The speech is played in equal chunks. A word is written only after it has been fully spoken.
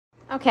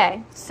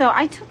Okay, so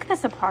I took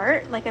this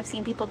apart like I've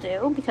seen people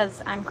do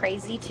because I'm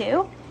crazy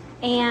too.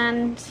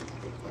 And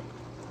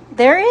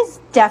there is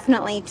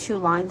definitely two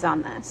lines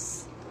on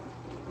this.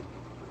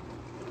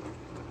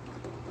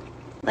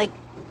 Like,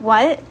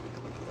 what?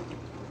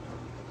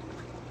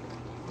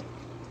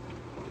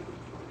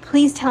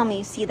 Please tell me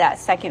you see that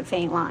second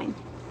faint line.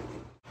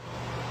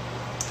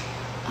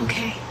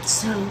 Okay,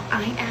 so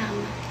I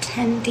am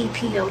 10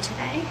 DPO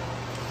today,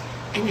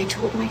 and I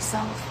told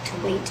myself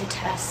to wait to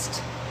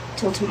test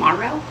till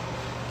tomorrow.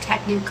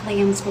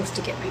 Technically, I'm supposed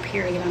to get my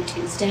period on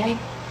Tuesday.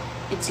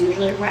 It's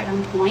usually right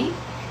on point.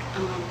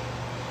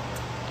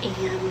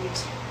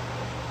 And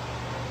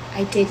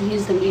I did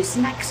use the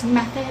Mucinex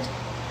method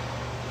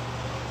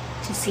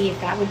to see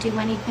if that would do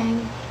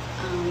anything.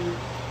 And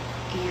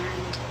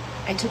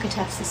I took a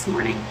test this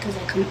morning because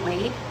I couldn't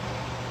wait,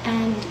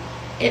 and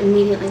it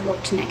immediately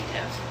looked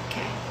negative.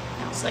 Okay,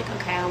 I was like,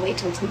 okay, I'll wait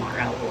till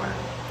tomorrow, or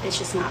it's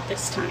just not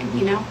this time,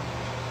 you know?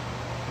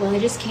 Well, I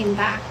just came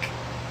back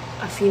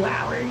a few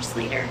hours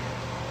later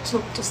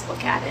to just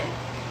look at it,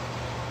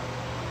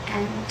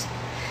 and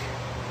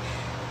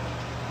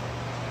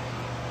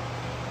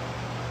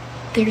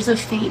there's a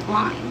faint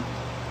line.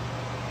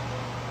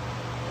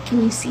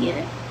 Can you see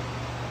it?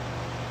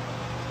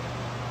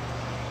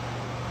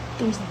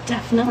 There's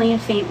definitely a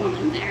faint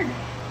line there.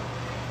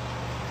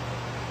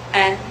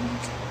 And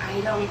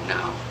I don't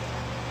know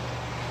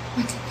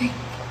what to think.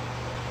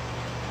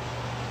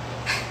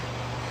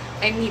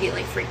 I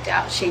immediately freaked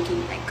out,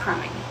 shaking, like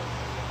crying.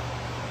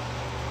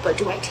 But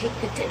do I take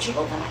the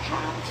digital that I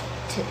have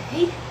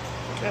today,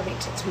 or do I wait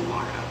till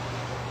tomorrow?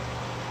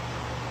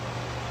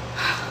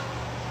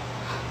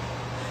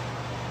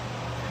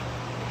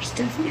 There's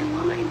definitely a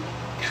line.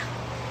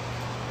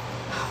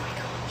 Oh my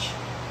gosh.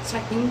 So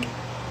I think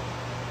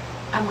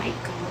I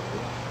might go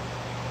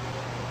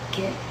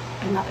get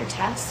another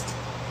test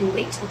and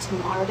wait till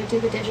tomorrow to do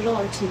the digital,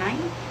 or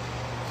tonight.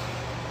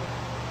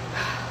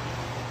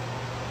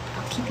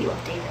 I'll keep you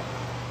updated.